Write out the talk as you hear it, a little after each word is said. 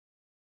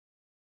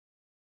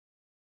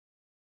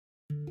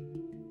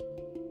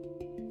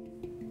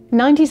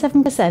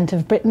97%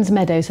 of Britain's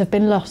meadows have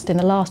been lost in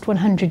the last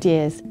 100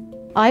 years.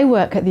 I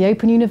work at the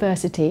Open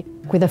University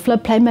with a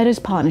Floodplain Meadows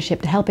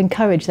partnership to help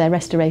encourage their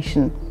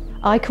restoration.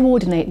 I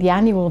coordinate the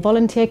annual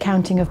volunteer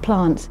counting of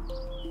plants.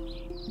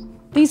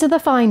 These are the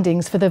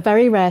findings for the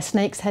very rare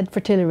Snakeshead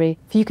Fritillary.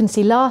 You can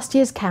see last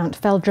year's count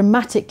fell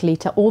dramatically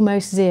to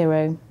almost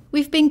zero.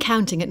 We've been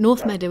counting at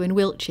North Meadow in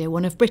Wiltshire,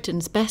 one of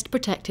Britain's best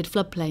protected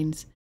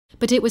floodplains.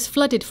 But it was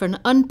flooded for an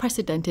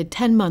unprecedented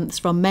 10 months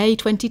from May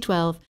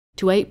 2012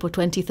 to April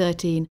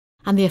 2013,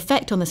 and the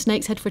effect on the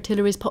Snakeshead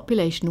Fritillary's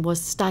population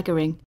was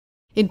staggering.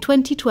 In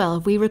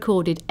 2012 we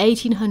recorded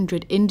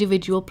 1,800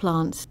 individual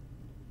plants.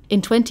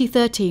 In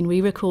 2013 we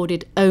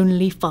recorded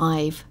only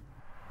 5.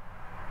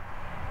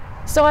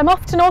 So I'm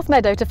off to North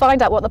Meadow to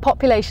find out what the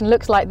population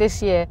looks like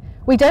this year.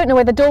 We don't know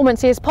whether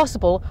dormancy is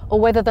possible or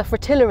whether the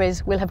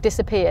fritillaries will have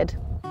disappeared.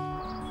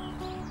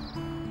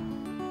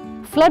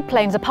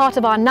 Floodplains are part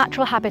of our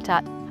natural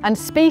habitat, and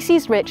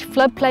species-rich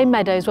floodplain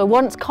meadows were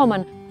once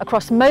common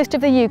across most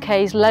of the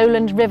UK's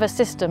lowland river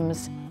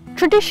systems.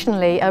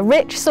 Traditionally a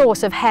rich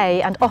source of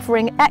hay and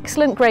offering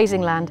excellent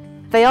grazing land,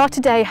 they are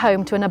today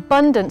home to an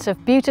abundance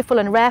of beautiful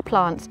and rare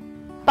plants.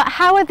 But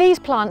how are these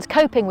plants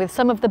coping with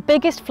some of the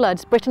biggest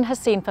floods Britain has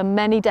seen for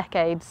many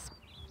decades?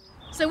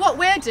 So what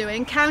we're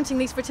doing, counting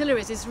these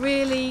fritillaries, is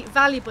really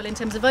valuable in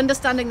terms of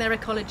understanding their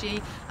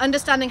ecology,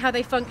 understanding how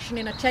they function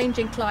in a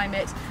changing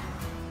climate.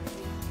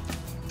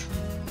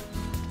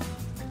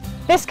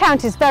 This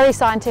count is very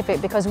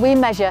scientific because we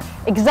measure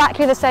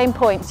exactly the same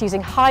points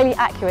using highly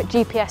accurate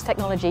GPS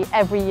technology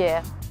every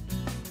year.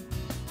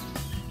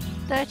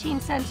 13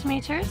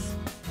 centimetres.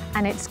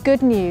 And it's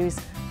good news.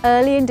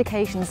 Early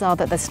indications are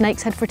that the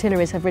Snakeshead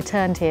Fritillaries have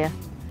returned here.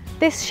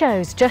 This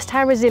shows just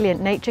how resilient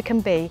nature can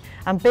be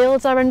and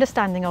builds our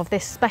understanding of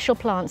this special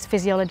plant's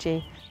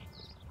physiology.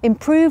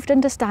 Improved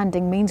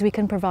understanding means we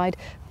can provide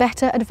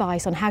better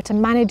advice on how to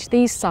manage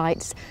these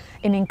sites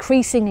in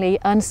increasingly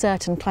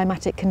uncertain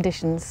climatic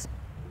conditions.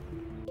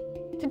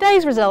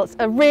 Today's results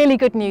are really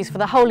good news for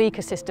the whole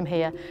ecosystem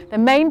here. The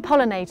main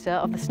pollinator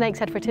of the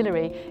Snakeshead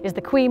Fritillary is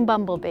the queen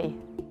bumblebee.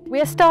 We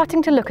are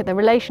starting to look at the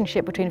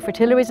relationship between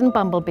fritillaries and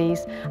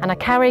bumblebees and are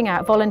carrying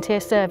out volunteer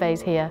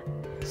surveys here.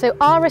 So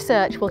our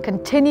research will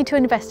continue to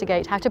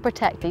investigate how to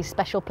protect these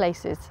special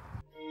places.